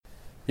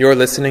You're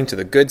listening to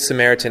the Good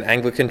Samaritan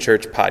Anglican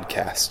Church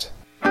podcast.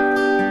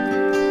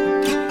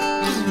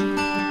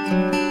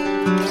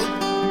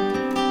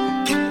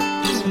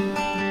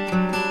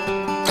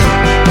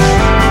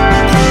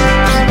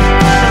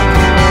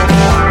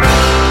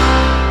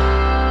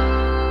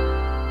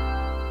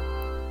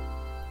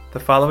 The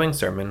following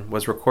sermon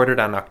was recorded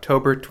on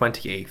October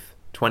 28th,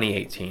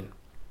 2018.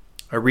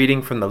 A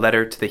reading from the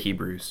letter to the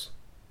Hebrews.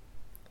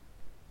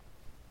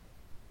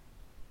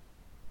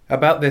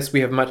 About this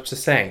we have much to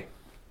say,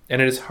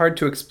 and it is hard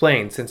to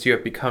explain since you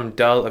have become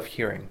dull of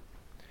hearing.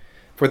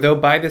 For though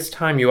by this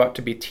time you ought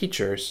to be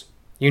teachers,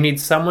 you need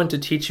someone to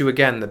teach you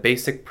again the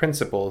basic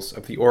principles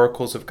of the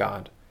oracles of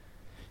God.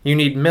 You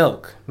need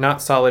milk,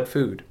 not solid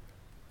food.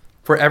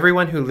 For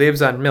everyone who lives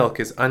on milk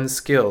is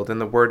unskilled in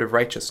the word of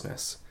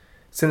righteousness,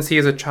 since he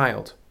is a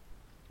child.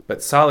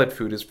 But solid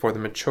food is for the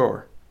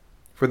mature,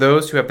 for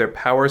those who have their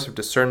powers of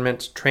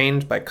discernment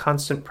trained by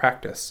constant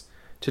practice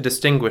to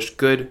distinguish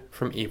good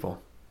from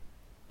evil.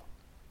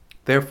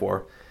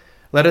 Therefore,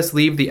 let us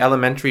leave the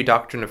elementary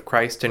doctrine of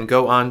Christ and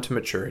go on to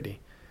maturity,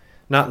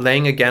 not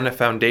laying again a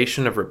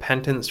foundation of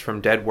repentance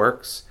from dead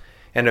works,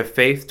 and of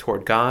faith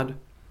toward God,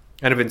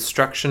 and of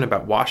instruction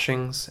about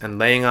washings and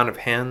laying on of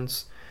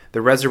hands, the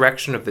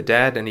resurrection of the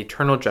dead and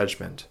eternal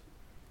judgment.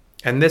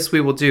 And this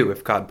we will do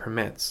if God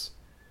permits.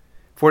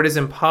 For it is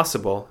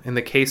impossible, in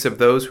the case of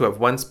those who have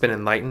once been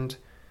enlightened,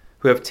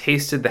 who have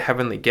tasted the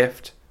heavenly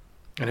gift,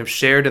 and have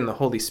shared in the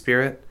Holy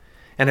Spirit,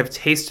 and have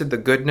tasted the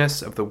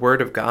goodness of the Word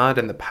of God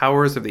and the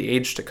powers of the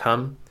age to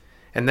come,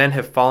 and then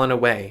have fallen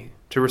away,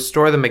 to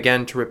restore them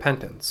again to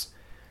repentance,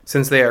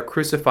 since they are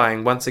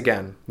crucifying once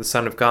again the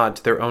Son of God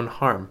to their own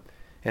harm,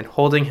 and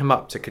holding him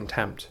up to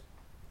contempt.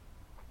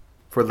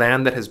 For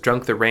land that has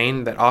drunk the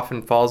rain that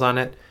often falls on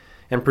it,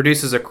 and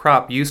produces a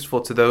crop useful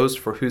to those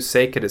for whose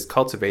sake it is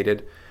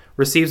cultivated,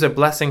 receives a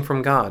blessing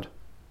from God.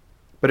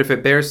 But if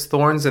it bears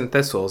thorns and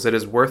thistles, it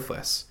is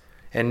worthless,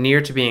 and near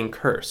to being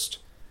cursed,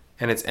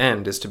 and its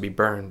end is to be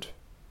burned.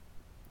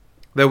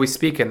 Though we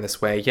speak in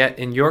this way, yet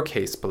in your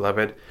case,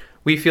 beloved,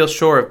 we feel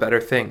sure of better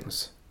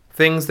things,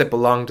 things that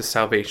belong to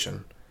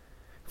salvation.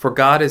 For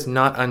God is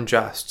not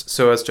unjust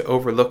so as to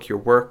overlook your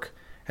work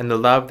and the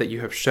love that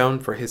you have shown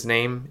for his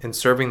name in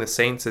serving the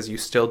saints as you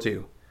still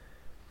do.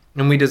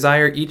 And we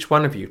desire each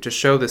one of you to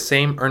show the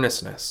same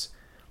earnestness,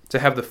 to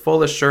have the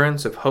full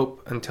assurance of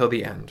hope until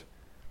the end,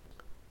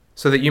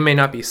 so that you may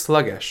not be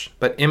sluggish,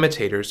 but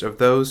imitators of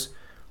those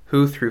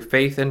who through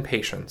faith and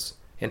patience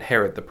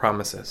inherit the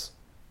promises.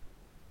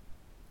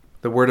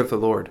 The word of the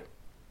Lord.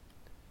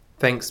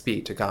 Thanks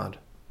be to God.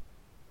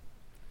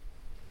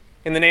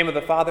 In the name of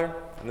the Father,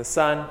 and the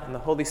Son, and the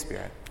Holy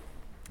Spirit.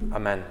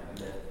 Amen.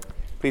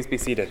 Please be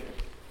seated.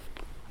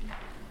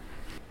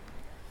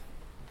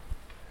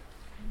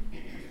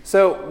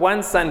 So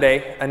one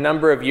Sunday, a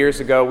number of years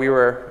ago, we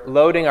were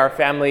loading our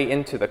family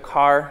into the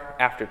car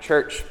after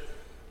church.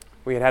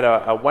 We had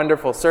a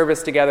wonderful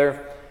service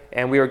together,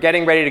 and we were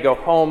getting ready to go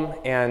home,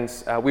 and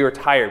we were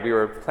tired. We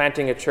were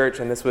planting a church,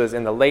 and this was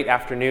in the late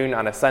afternoon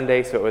on a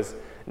Sunday, so it was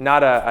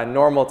not a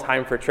normal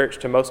time for church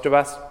to most of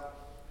us.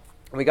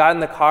 We got in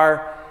the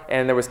car,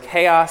 and there was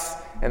chaos,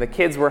 and the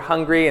kids were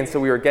hungry, and so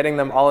we were getting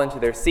them all into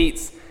their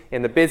seats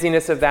in the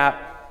busyness of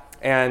that.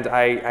 And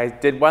I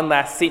did one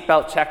last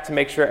seatbelt check to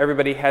make sure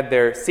everybody had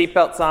their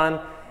seatbelts on,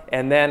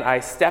 and then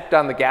I stepped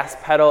on the gas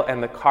pedal,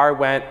 and the car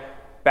went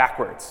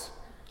backwards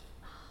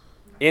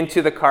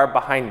into the car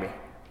behind me.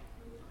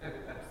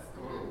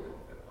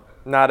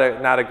 Not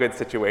a good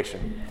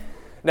situation.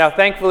 Now,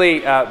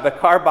 thankfully, the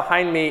car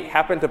behind me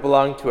happened to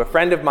belong to a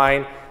friend of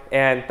mine,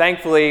 and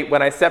thankfully,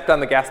 when I stepped on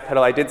the gas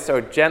pedal, I did so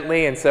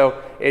gently, and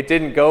so it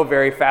didn't go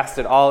very fast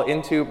at all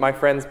into my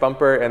friend's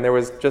bumper, and there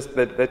was just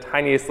the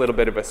tiniest little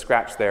bit of a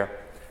scratch there.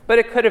 But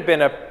it could have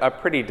been a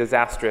pretty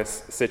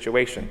disastrous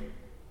situation.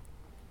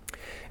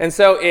 And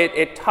so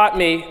it taught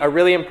me a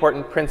really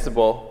important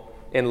principle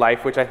in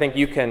life, which I think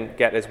you can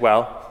get as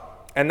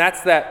well, and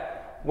that's that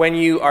when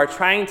you are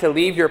trying to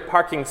leave your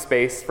parking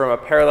space from a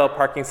parallel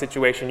parking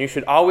situation, you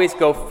should always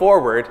go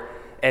forward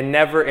and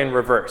never in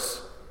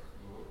reverse.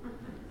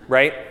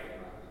 Right?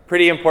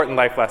 Pretty important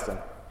life lesson.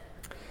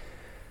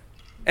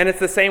 And it's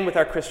the same with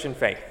our Christian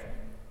faith.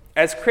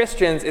 As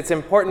Christians, it's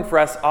important for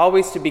us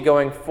always to be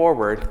going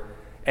forward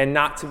and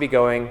not to be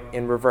going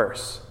in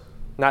reverse,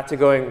 not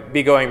to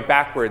be going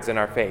backwards in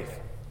our faith.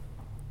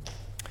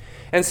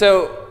 And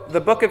so the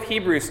book of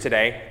Hebrews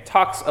today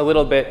talks a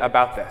little bit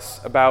about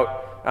this,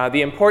 about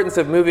the importance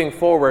of moving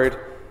forward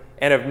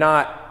and of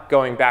not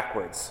going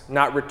backwards,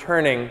 not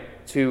returning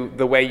to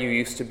the way you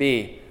used to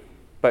be,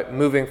 but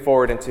moving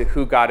forward into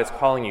who God is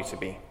calling you to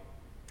be.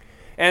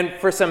 And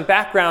for some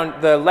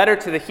background, the letter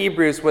to the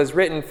Hebrews was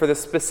written for the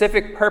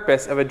specific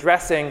purpose of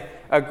addressing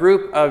a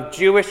group of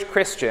Jewish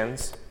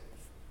Christians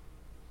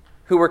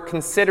who were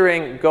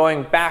considering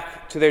going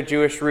back to their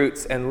Jewish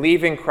roots and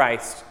leaving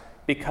Christ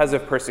because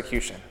of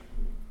persecution.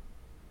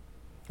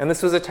 And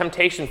this was a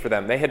temptation for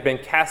them. They had been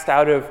cast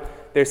out of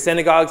their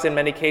synagogues in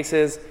many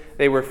cases.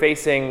 They were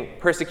facing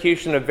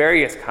persecution of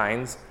various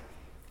kinds.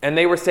 And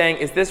they were saying,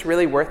 is this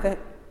really worth it?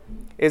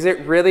 Is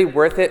it really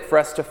worth it for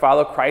us to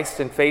follow Christ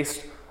and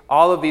face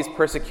all of these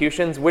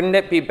persecutions? Wouldn't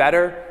it be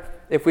better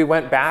if we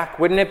went back?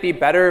 Wouldn't it be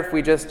better if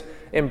we just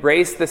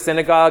embraced the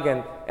synagogue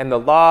and the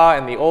law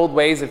and the old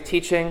ways of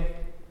teaching?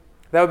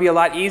 That would be a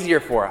lot easier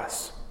for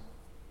us.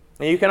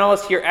 And you can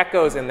almost hear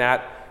echoes in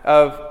that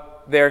of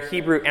their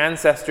Hebrew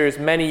ancestors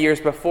many years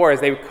before,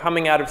 as they were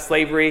coming out of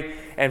slavery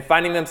and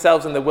finding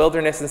themselves in the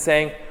wilderness and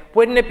saying,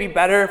 wouldn't it be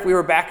better if we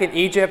were back in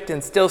Egypt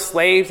and still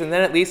slaves, and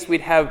then at least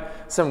we'd have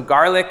some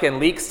garlic and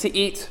leeks to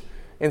eat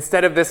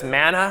instead of this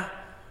manna?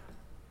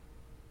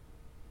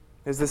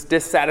 There's this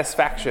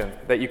dissatisfaction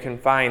that you can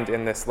find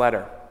in this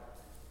letter.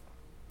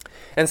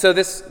 And so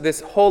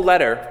this whole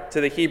letter to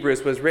the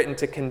Hebrews was written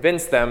to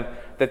convince them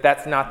that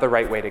that's not the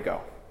right way to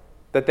go,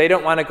 that they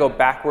don't want to go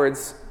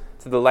backwards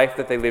to the life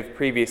that they lived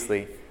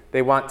previously.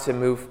 They want to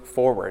move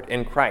forward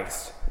in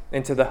Christ,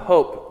 into the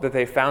hope that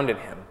they found in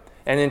him,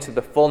 and into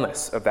the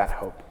fullness of that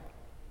hope.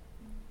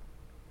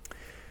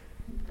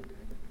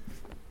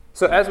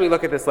 So as we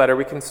look at this letter,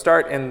 we can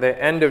start in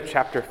the end of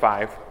chapter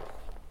 5.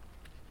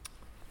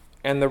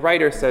 And the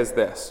writer says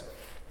this: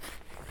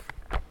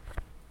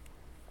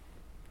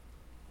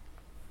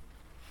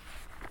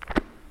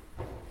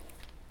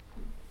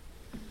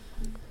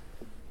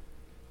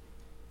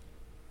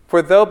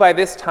 "For though by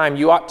this time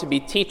you ought to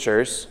be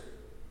teachers,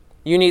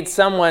 you need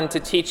someone to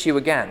teach you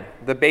again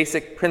the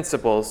basic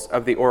principles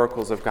of the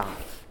oracles of God."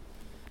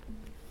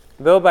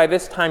 Though by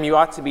this time you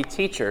ought to be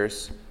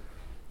teachers,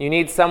 you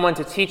need someone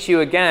to teach you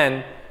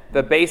again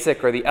the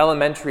basic or the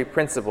elementary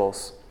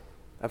principles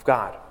of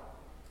God.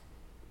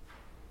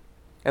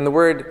 And the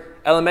word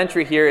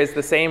elementary here is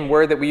the same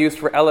word that we use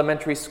for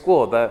elementary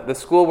school, the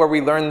school where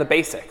we learn the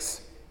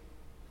basics.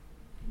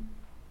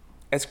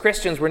 As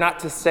Christians, we're not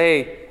to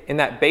stay in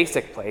that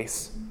basic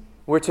place.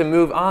 We're to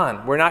move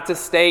on. We're not to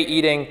stay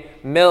eating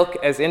milk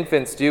as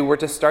infants do. We're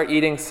to start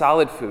eating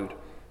solid food,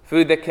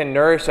 food that can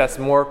nourish us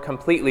more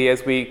completely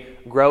as we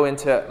grow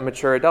into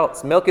mature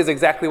adults. Milk is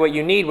exactly what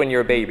you need when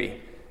you're a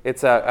baby.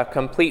 It's a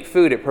complete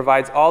food. It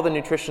provides all the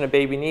nutrition a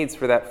baby needs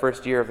for that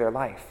first year of their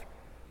life.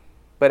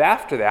 But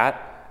after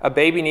that, a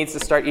baby needs to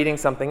start eating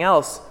something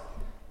else,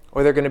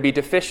 or they're going to be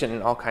deficient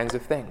in all kinds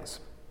of things.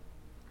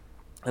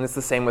 And it's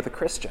the same with a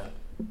Christian.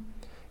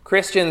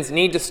 Christians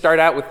need to start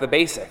out with the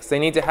basics. They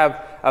need to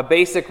have a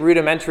basic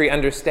rudimentary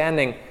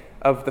understanding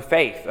of the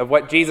faith, of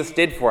what Jesus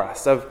did for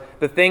us, of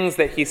the things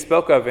that he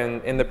spoke of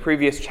in the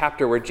previous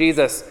chapter, where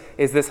Jesus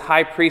is this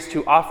high priest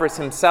who offers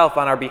himself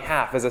on our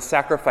behalf as a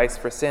sacrifice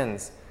for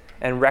sins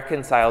and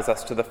reconciles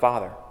us to the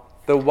Father,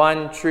 the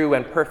one true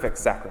and perfect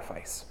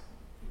sacrifice.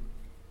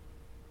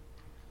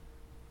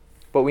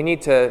 But we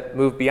need to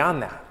move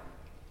beyond that.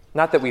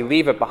 Not that we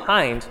leave it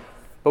behind,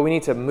 but we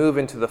need to move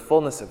into the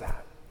fullness of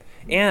that.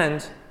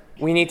 And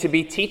we need to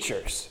be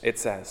teachers, it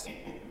says.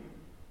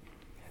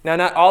 Now,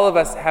 not all of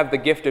us have the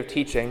gift of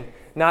teaching.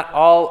 Not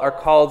all are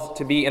called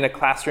to be in a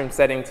classroom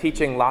setting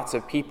teaching lots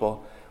of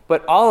people.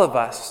 But all of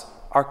us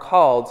are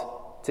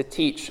called to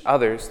teach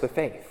others the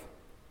faith,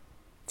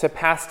 to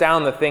pass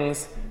down the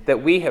things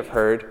that we have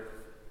heard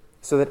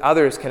so that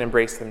others can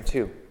embrace them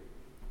too.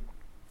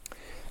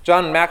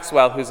 John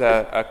Maxwell, who's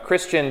a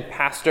Christian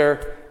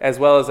pastor as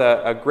well as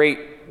a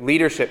great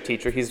leadership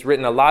teacher, he's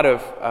written a lot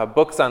of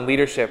books on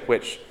leadership,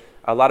 which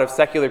a lot of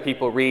secular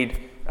people read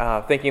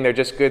thinking they're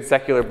just good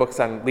secular books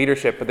on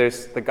leadership, but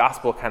there's the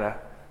gospel kind of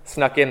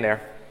snuck in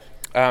there.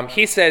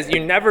 He says, you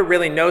never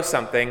really know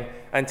something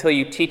until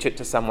you teach it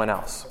to someone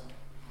else.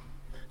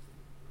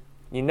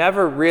 You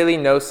never really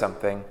know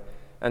something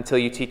until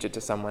you teach it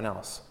to someone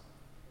else.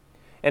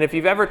 And if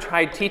you've ever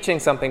tried teaching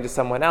something to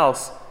someone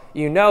else,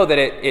 you know that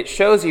it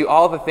shows you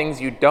all the things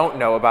you don't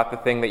know about the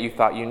thing that you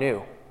thought you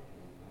knew.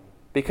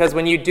 Because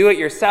when you do it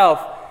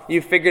yourself,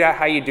 you've figured out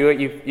how you do it,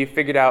 you've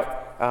figured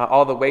out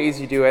all the ways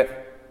you do it.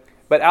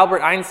 But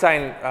Albert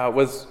Einstein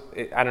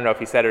I don't know if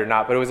he said it or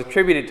not, but it was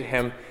attributed to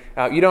him,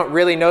 you don't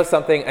really know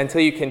something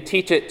until you can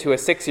teach it to a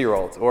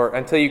 6-year-old or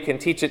until you can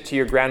teach it to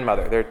your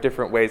grandmother. There are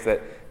different ways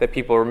that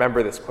people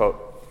remember this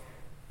quote.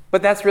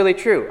 But that's really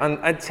true.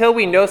 Until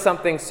we know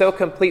something so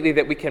completely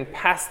that we can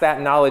pass that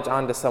knowledge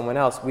on to someone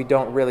else, we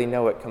don't really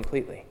know it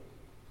completely.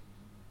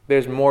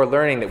 There's more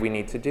learning that we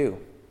need to do.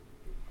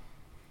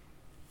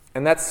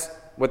 And that's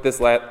what this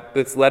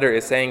letter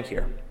is saying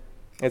here.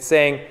 It's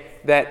saying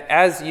that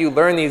as you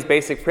learn these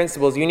basic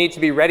principles, you need to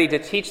be ready to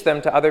teach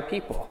them to other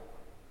people.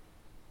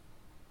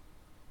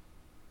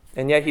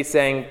 And yet he's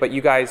saying, but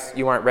you guys,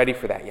 you aren't ready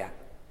for that yet.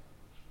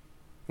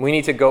 We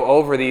need to go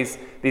over these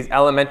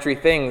elementary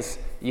things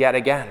yet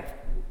again.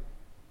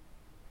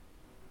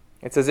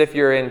 It's as if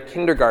you're in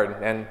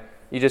kindergarten and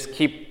you just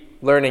keep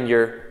learning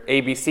your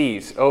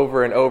ABCs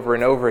over and over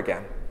and over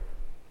again.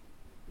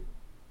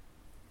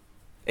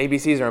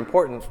 ABCs are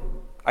important.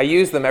 I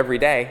use them every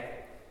day.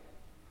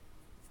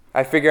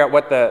 I figure out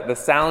what the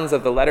sounds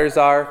of the letters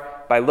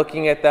are by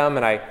looking at them,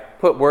 and I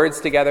put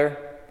words together.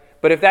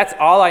 But if that's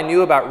all I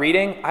knew about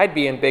reading, I'd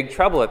be in big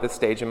trouble at this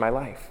stage in my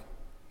life.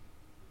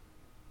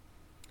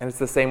 And it's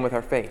the same with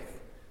our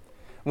faith.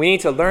 We need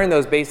to learn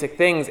those basic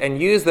things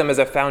and use them as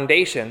a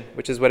foundation,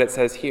 which is what it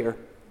says here.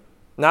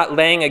 not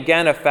laying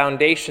again a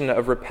foundation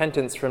of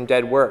repentance from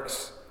dead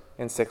works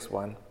in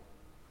 6:1.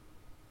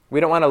 We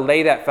don't want to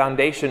lay that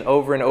foundation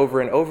over and over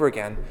and over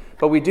again,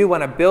 but we do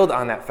want to build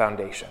on that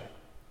foundation.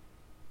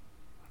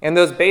 And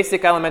those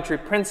basic elementary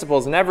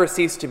principles never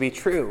cease to be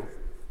true,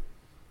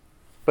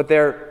 but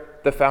they're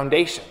the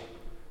foundation,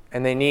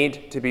 and they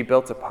need to be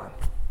built upon.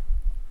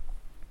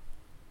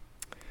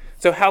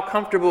 So how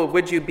comfortable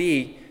would you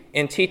be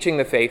in teaching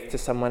the faith to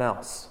someone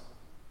else?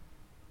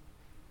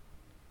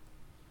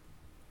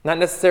 Not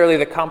necessarily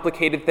the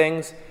complicated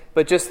things,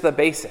 but just the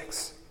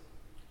basics.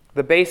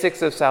 The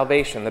basics of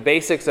salvation, the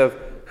basics of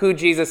who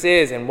Jesus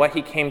is and what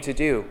he came to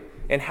do,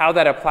 and how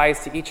that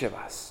applies to each of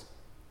us.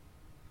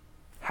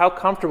 How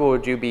comfortable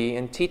would you be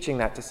in teaching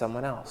that to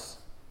someone else?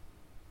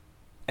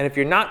 And if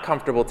you're not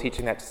comfortable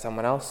teaching that to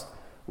someone else,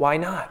 why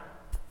not?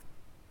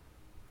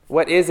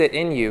 What is it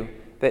in you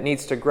that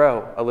needs to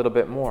grow a little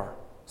bit more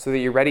so that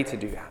you're ready to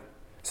do that?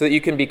 So that you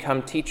can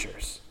become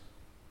teachers,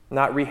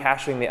 not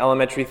rehashing the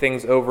elementary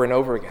things over and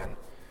over again,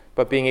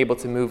 but being able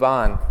to move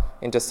on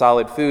into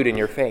solid food in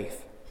your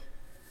faith.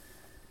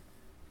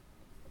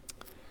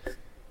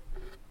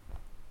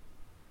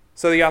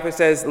 So the author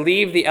says,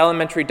 leave the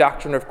elementary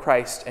doctrine of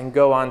Christ and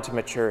go on to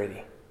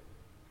maturity.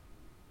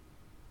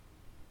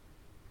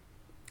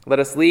 Let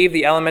us leave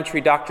the elementary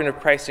doctrine of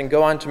Christ and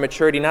go on to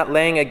maturity, not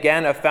laying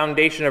again a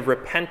foundation of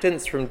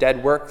repentance from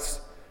dead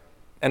works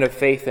and of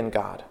faith in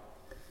God.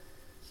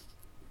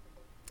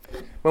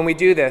 When we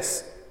do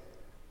this,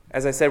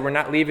 as I said, we're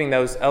not leaving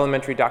those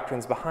elementary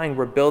doctrines behind,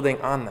 we're building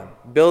on them,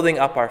 building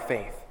up our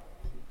faith.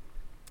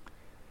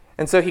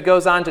 And so he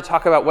goes on to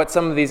talk about what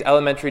some of these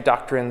elementary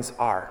doctrines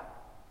are.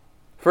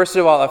 First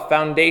of all, a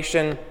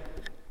foundation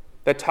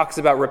that talks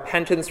about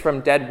repentance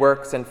from dead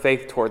works and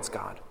faith towards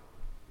God.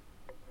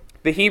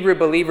 The Hebrew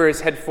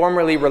believers had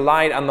formerly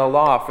relied on the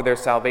law for their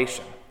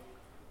salvation.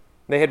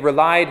 They had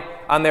relied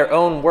on their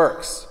own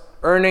works,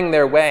 earning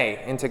their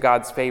way into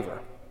God's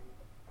favor.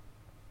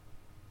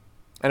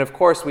 And of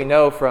course, we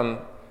know from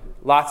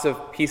lots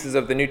of pieces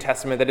of the New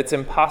Testament that it's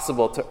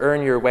impossible to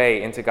earn your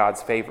way into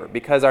God's favor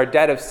because our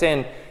debt of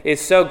sin is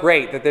so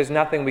great that there's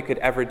nothing we could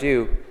ever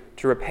do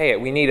to repay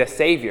it. We need a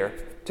Savior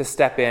to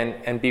step in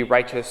and be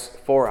righteous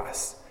for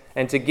us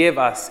and to give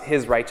us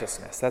his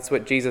righteousness. That's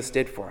what Jesus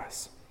did for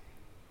us.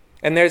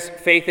 And there's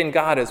faith in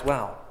God as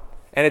well.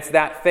 And it's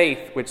that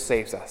faith which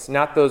saves us,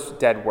 not those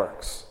dead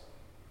works.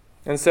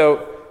 And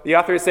so the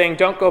author is saying,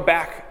 don't go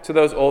back to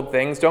those old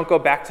things. Don't go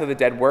back to the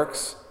dead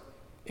works.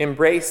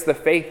 Embrace the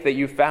faith that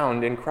you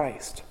found in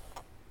Christ.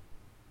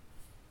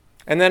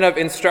 And then of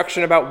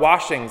instruction about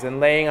washings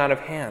and laying on of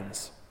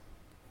hands.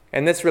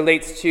 And this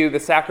relates to the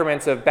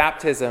sacraments of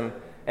baptism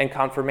and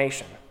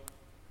confirmation.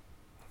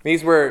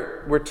 These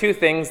were two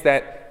things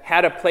that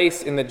had a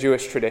place in the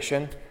Jewish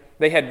tradition.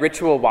 They had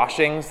ritual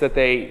washings that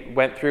they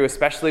went through,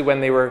 especially when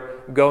they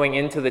were going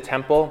into the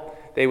temple.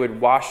 They would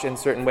wash in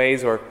certain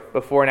ways, or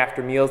before and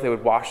after meals, they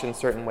would wash in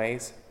certain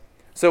ways.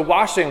 So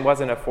washing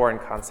wasn't a foreign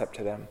concept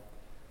to them.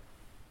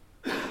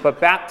 But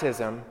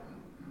baptism,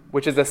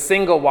 which is a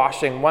single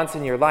washing once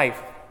in your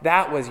life,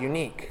 that was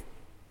unique.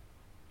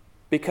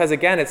 Because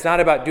again, it's not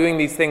about doing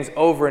these things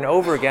over and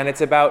over again.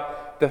 It's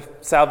about the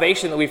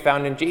salvation that we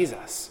found in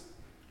Jesus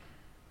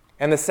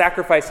and the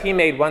sacrifice he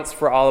made once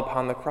for all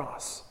upon the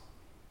cross.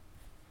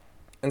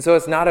 And so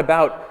it's not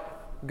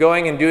about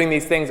going and doing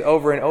these things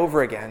over and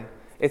over again.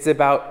 It's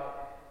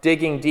about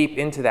digging deep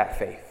into that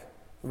faith,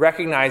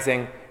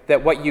 recognizing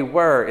that what you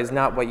were is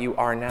not what you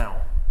are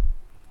now.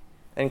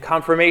 And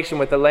confirmation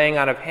with the laying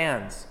on of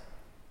hands.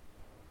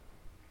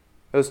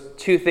 Those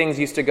two things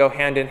used to go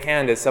hand in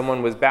hand as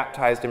someone was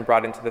baptized and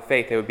brought into the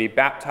faith. They would be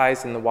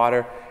baptized in the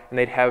water, and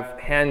they'd have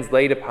hands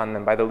laid upon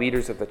them by the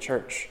leaders of the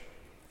church.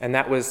 And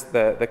that was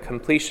the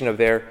completion of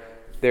their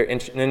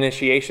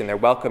initiation, their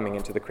welcoming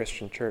into the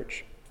Christian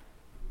church.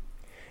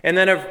 And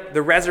then of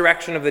the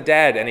resurrection of the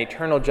dead and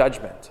eternal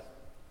judgment.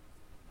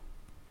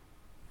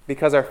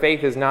 Because our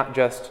faith is not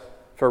just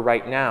for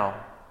right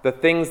now. The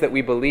things that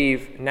we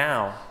believe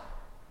now,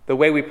 the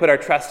way we put our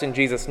trust in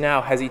Jesus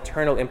now, has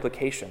eternal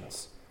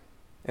implications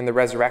in the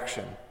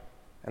resurrection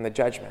and the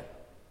judgment.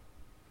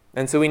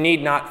 And so we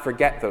need not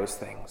forget those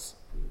things.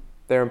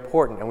 They're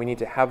important, and we need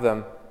to have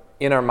them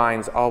in our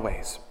minds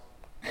always.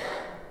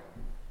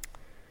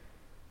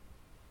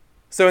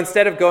 So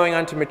instead of going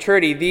on to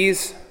maturity,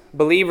 these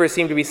believers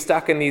seem to be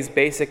stuck in these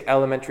basic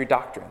elementary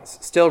doctrines,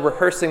 still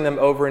rehearsing them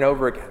over and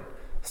over again,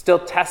 still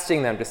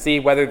testing them to see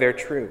whether they're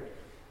true,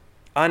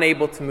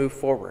 unable to move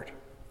forward.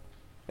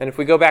 And if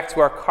we go back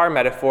to our car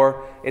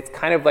metaphor, it's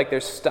kind of like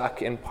they're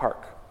stuck in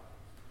park.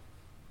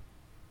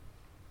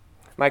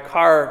 My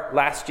car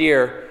last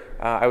year,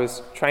 I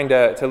was trying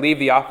to leave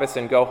the office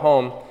and go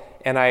home,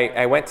 and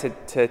I went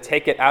to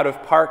take it out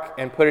of park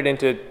and put it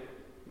into,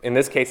 in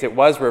this case, it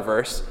was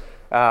reverse.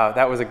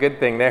 That was a good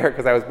thing there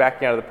because I was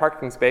backing out of the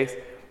parking space,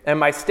 and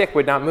my stick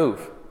would not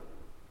move.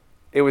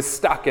 It was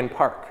stuck in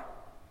park.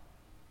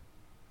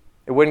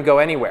 It wouldn't go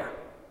anywhere.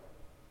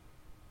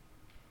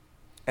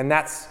 And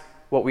that's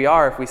what we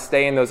are if we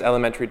stay in those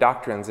elementary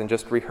doctrines and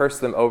just rehearse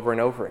them over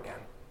and over again.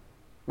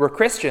 We're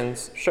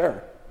Christians,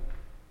 sure.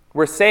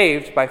 We're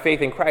saved by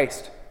faith in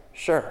Christ,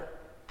 sure.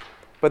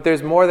 But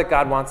there's more that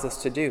God wants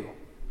us to do.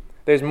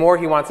 There's more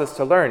he wants us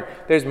to learn.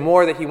 There's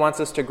more that he wants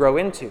us to grow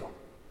into.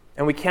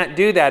 And we can't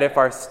do that if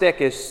our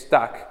stick is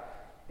stuck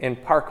in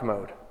park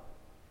mode.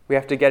 We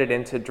have to get it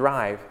into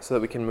drive so that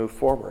we can move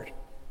forward.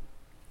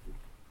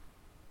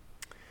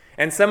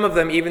 And some of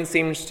them even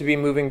seem to be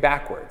moving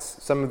backwards.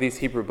 Some of these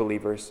Hebrew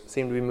believers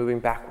seem to be moving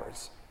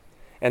backwards.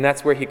 And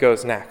that's where he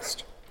goes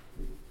next.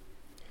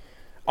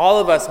 All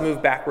of us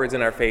move backwards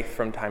in our faith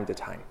from time to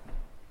time.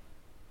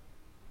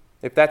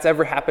 If that's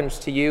ever happened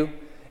to you,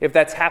 if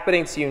that's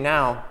happening to you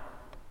now,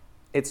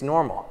 it's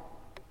normal.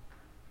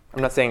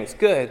 I'm not saying it's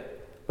good,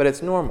 but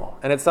it's normal.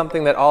 And it's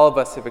something that all of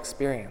us have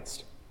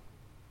experienced.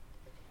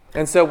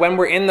 And so when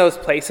we're in those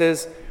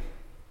places,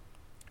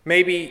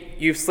 maybe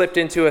you've slipped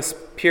into a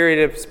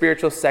period of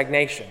spiritual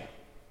stagnation.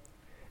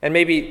 And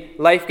maybe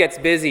life gets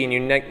busy and you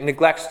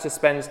neglect to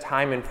spend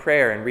time in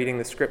prayer and reading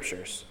the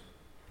scriptures.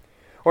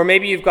 Or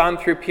maybe you've gone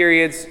through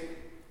periods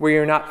where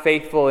you're not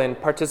faithful in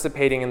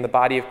participating in the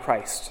body of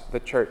Christ, the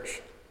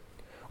church.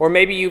 Or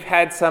maybe you've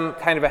had some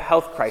kind of a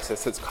health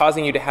crisis that's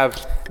causing you to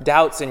have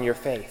doubts in your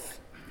faith.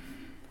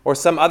 Or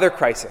some other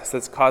crisis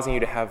that's causing you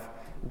to have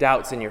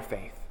doubts in your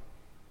faith.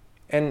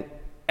 And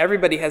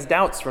everybody has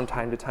doubts from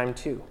time to time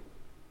too.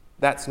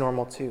 That's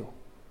normal too.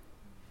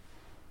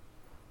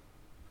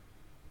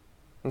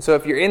 And so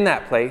if you're in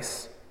that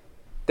place,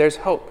 there's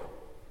hope,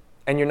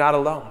 and you're not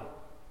alone.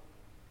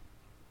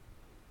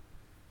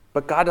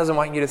 But God doesn't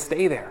want you to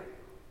stay there.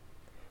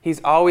 He's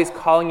always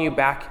calling you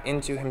back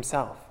into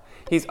himself.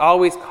 He's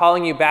always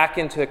calling you back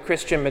into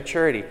Christian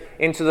maturity,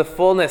 into the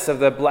fullness of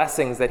the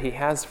blessings that he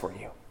has for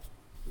you.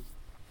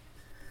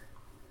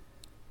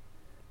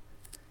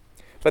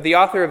 But the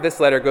author of this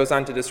letter goes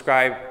on to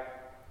describe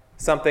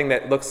something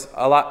that looks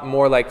a lot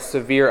more like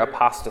severe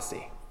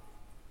apostasy.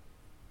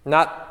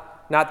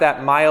 Not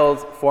that mild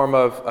form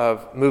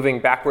of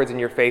moving backwards in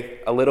your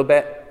faith a little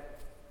bit.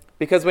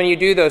 Because when you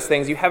do those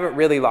things, you haven't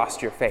really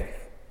lost your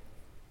faith.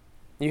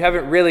 You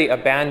haven't really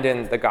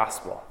abandoned the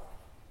gospel.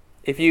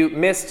 If you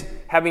missed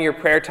having your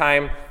prayer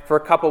time for a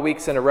couple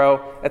weeks in a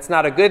row, that's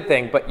not a good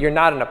thing, but you're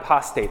not an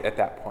apostate at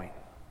that point.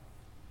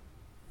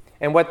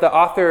 And what the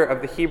author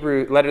of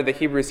the letter to the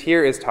Hebrews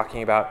here is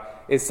talking about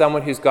is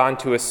someone who's gone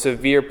to a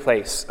severe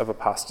place of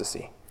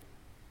apostasy.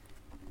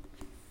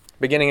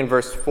 Beginning in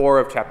verse 4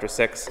 of chapter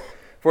 6,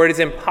 "For it is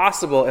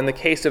impossible in the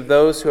case of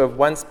those who have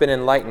once been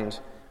enlightened,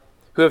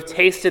 who have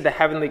tasted the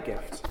heavenly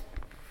gift,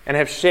 and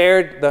have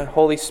shared the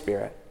Holy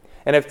Spirit,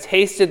 and have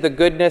tasted the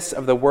goodness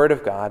of the Word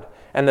of God,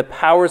 and the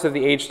powers of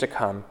the age to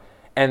come,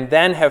 and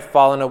then have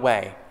fallen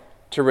away,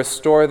 to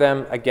restore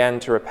them again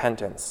to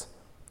repentance,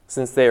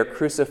 since they are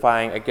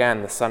crucifying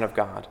again the Son of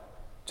God,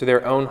 to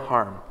their own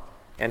harm,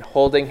 and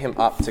holding him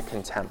up to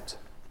contempt."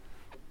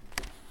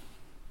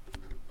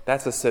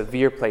 That's a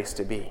severe place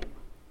to be,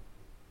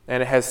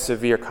 and it has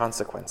severe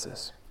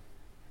consequences.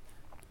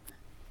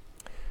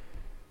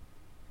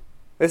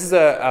 This is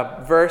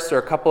a verse or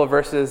a couple of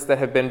verses that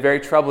have been very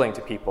troubling to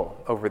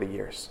people over the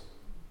years,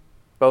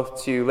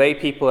 both to lay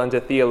people and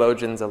to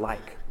theologians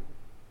alike.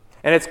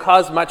 And it's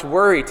caused much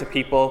worry to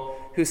people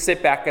who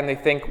sit back and they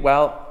think,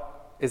 well,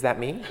 is that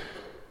me?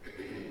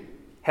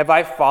 Have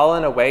I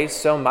fallen away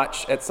so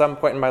much at some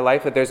point in my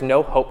life that there's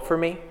no hope for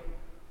me?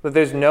 That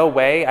there's no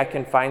way I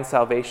can find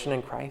salvation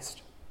in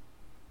Christ?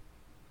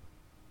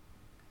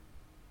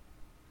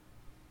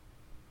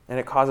 And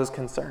it causes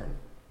concern.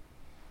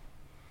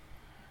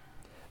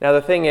 Now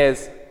the thing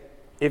is,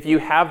 if you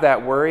have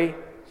that worry,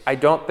 I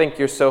don't think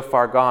you're so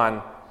far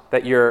gone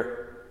that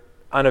you're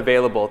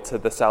unavailable to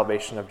the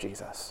salvation of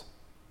Jesus.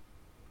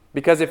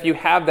 Because if you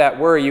have that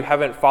worry, you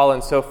haven't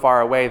fallen so far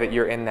away that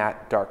you're in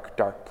that dark,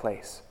 dark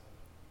place.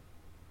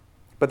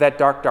 But that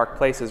dark, dark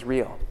place is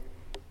real.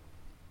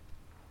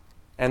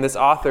 And this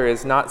author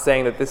is not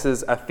saying that this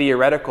is a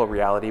theoretical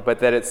reality,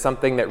 but that it's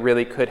something that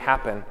really could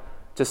happen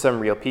to some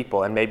real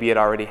people. And maybe it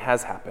already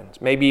has happened.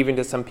 Maybe even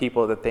to some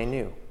people that they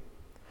knew.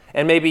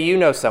 And maybe you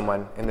know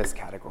someone in this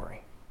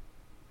category.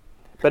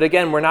 But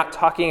again, we're not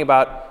talking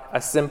about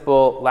a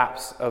simple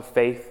lapse of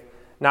faith,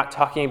 not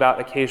talking about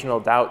occasional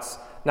doubts,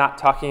 not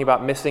talking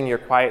about missing your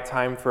quiet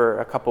time for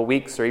a couple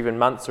weeks or even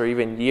months or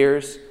even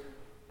years.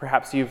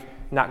 Perhaps you've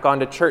not gone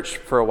to church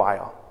for a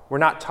while. We're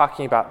not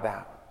talking about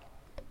that.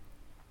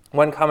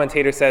 One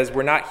commentator says,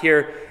 we're not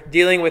here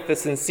dealing with the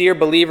sincere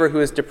believer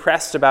who is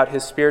depressed about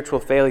his spiritual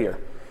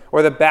failure,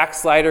 or the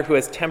backslider who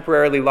has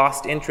temporarily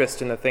lost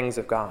interest in the things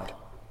of God.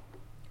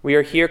 We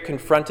are here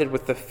confronted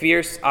with the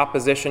fierce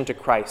opposition to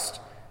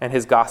Christ and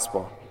his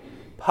gospel,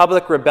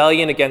 public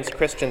rebellion against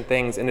Christian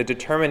things, and a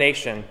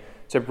determination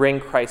to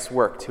bring Christ's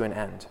work to an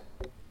end.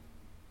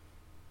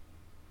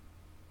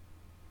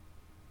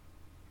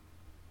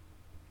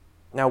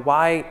 Now,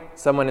 why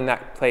someone in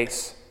that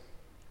place,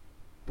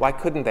 why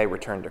couldn't they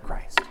return to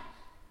Christ?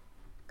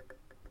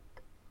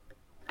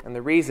 And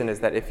the reason is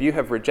that if you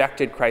have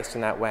rejected Christ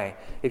in that way,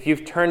 if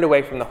you've turned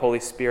away from the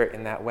Holy Spirit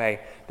in that way,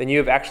 then you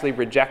have actually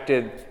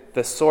rejected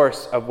the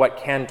source of what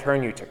can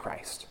turn you to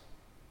Christ.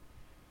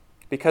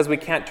 because we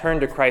can't turn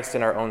to Christ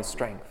in our own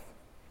strength.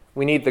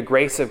 We need the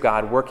grace of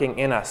God working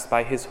in us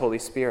by his Holy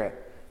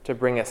Spirit to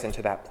bring us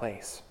into that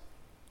place.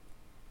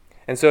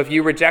 And so if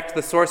you reject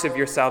the source of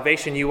your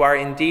salvation, you are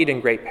indeed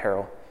in great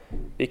peril,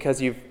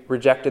 because you've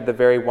rejected the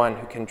very one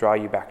who can draw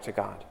you back to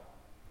God.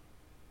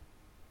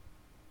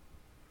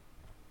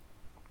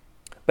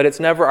 But it's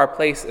never our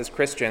place as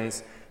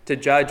Christians to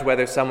judge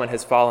whether someone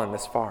has fallen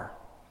this far.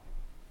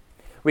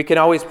 We can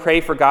always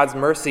pray for God's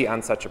mercy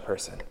on such a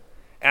person,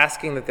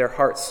 asking that their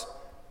hearts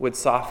would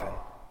soften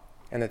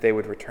and that they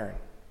would return.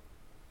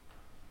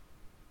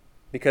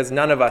 Because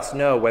none of us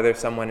know whether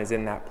someone is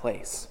in that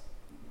place.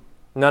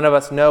 None of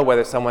us know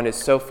whether someone is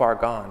so far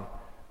gone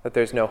that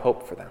there's no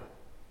hope for them.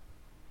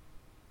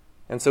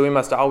 And so we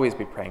must always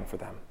be praying for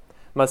them,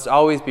 must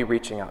always be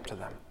reaching out to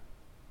them,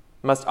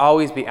 must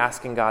always be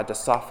asking God to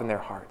soften their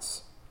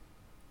hearts,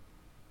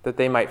 that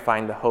they might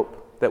find the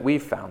hope that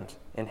we've found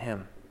in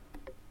him.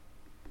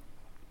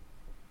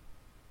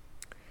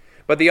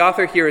 But the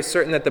author here is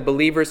certain that the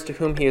believers to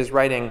whom he is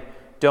writing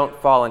don't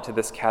fall into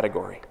this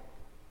category.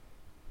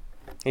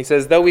 He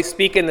says, though we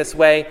speak in this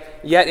way,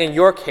 yet in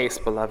your case,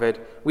 beloved,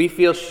 we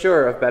feel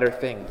sure of better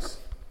things,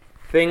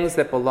 things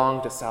that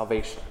belong to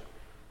salvation.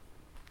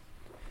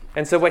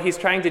 And so what he's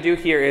trying to do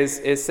here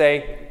is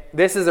say,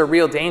 this is a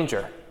real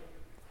danger.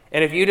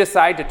 And if you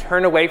decide to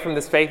turn away from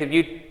this faith, if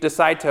you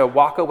decide to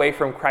walk away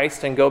from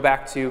Christ and go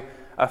back to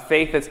a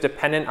faith that's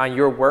dependent on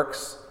your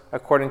works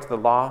according to the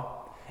law,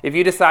 if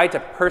you decide to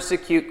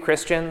persecute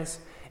Christians,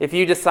 if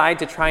you decide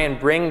to try and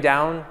bring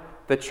down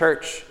the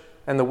church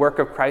and the work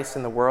of Christ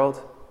in the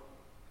world,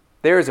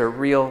 there is a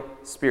real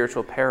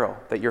spiritual peril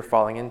that you're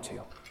falling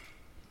into.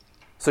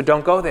 So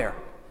don't go there.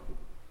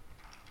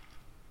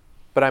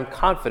 But I'm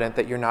confident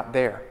that you're not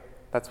there.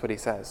 That's what he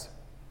says.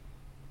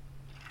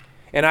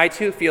 And I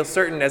too feel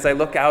certain as I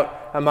look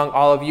out among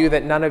all of you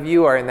that none of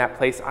you are in that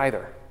place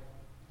either.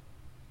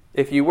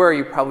 If you were,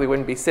 you probably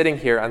wouldn't be sitting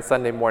here on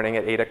Sunday morning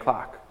at 8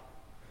 o'clock.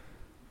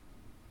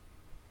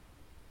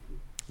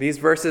 These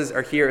verses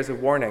are here as a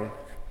warning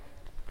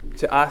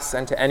to us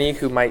and to any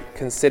who might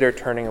consider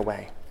turning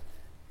away.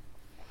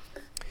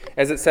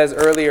 As it says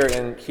earlier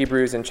in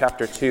Hebrews in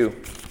chapter 2,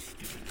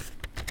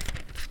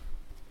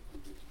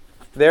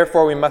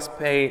 therefore we must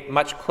pay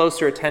much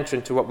closer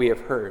attention to what we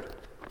have heard,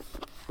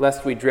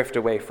 lest we drift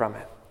away from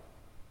it.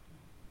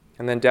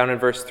 And then down in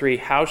verse 3,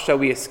 how shall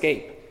we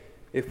escape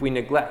if we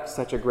neglect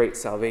such a great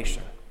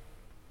salvation?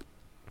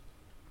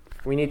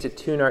 We need to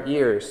tune our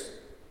ears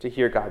to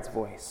hear God's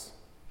voice.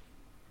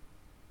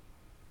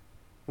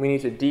 We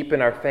need to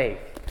deepen our faith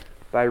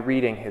by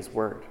reading his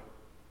word.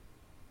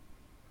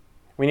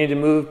 We need to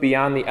move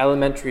beyond the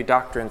elementary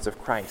doctrines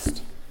of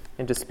Christ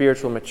into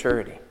spiritual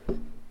maturity,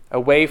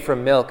 away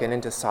from milk and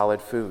into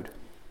solid food.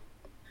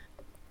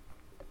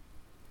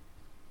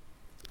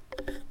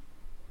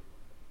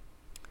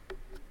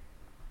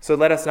 So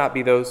let us not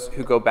be those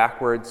who go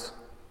backwards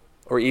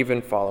or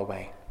even fall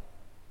away.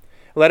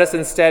 Let us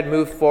instead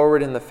move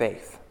forward in the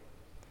faith,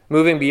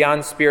 moving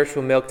beyond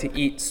spiritual milk to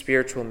eat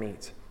spiritual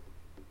meat,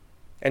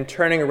 and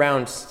turning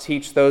around to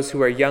teach those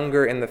who are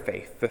younger in the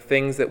faith the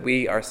things that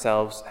we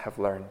ourselves have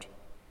learned.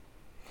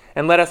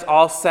 And let us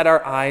all set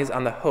our eyes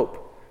on the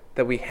hope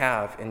that we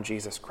have in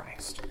Jesus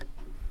Christ.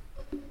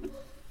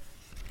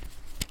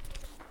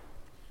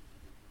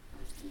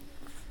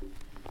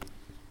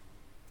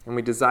 And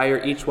we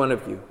desire each one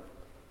of you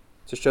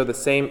to show the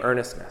same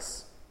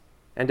earnestness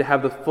and to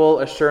have the full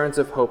assurance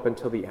of hope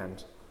until the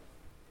end,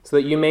 so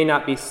that you may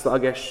not be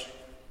sluggish,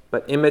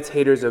 but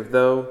imitators of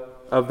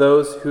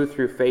those who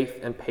through faith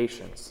and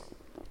patience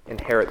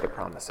inherit the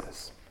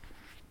promises.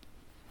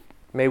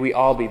 May we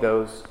all be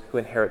those who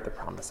inherit the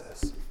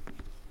promises,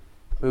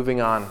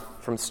 moving on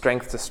from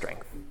strength to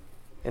strength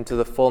into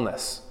the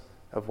fullness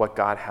of what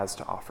God has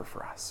to offer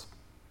for us.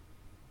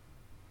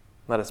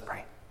 Let us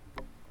pray.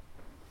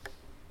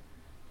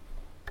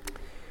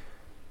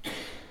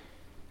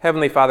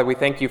 Heavenly Father, we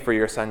thank you for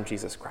your Son,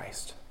 Jesus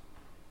Christ.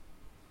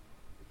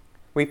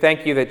 We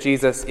thank you that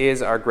Jesus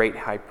is our great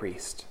high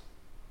priest,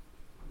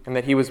 and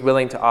that he was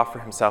willing to offer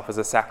himself as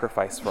a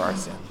sacrifice for our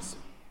sins.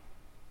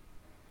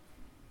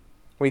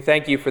 We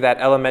thank you for that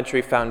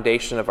elementary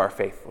foundation of our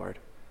faith, Lord.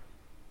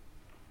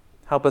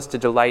 Help us to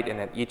delight in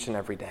it each and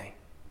every day,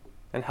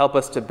 and help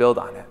us to build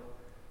on it,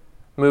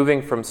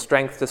 moving from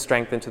strength to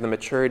strength into the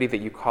maturity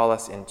that you call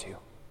us into.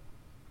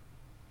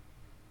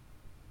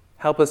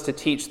 Help us to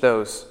teach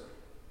those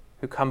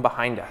who come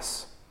behind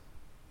us,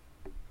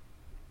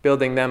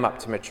 building them up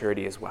to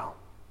maturity as well.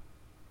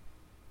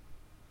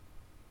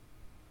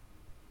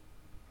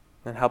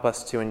 And help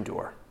us to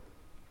endure,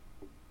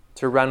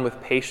 to run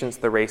with patience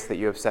the race that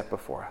you have set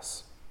before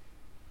us,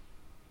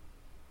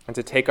 and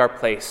to take our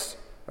place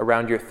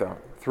around your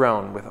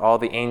throne with all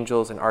the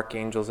angels and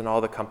archangels and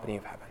all the company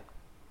of heaven.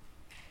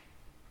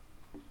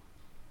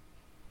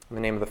 In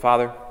the name of the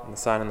Father, and the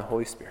Son, and the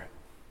Holy Spirit.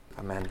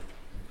 Amen.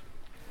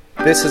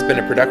 This has been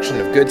a production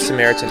of Good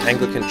Samaritan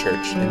Anglican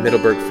Church in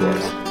Middleburg,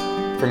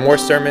 Florida. For more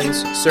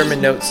sermons,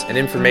 sermon notes, and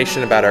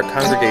information about our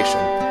congregation,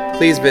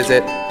 please visit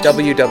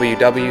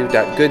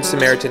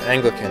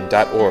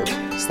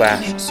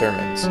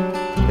www.goodsamaritananglican.org/sermons.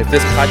 If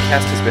this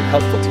podcast has been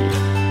helpful to you,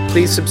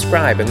 please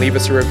subscribe and leave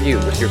us a review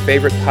with your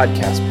favorite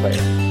podcast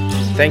player.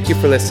 Thank you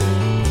for listening.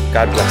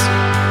 God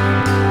bless you.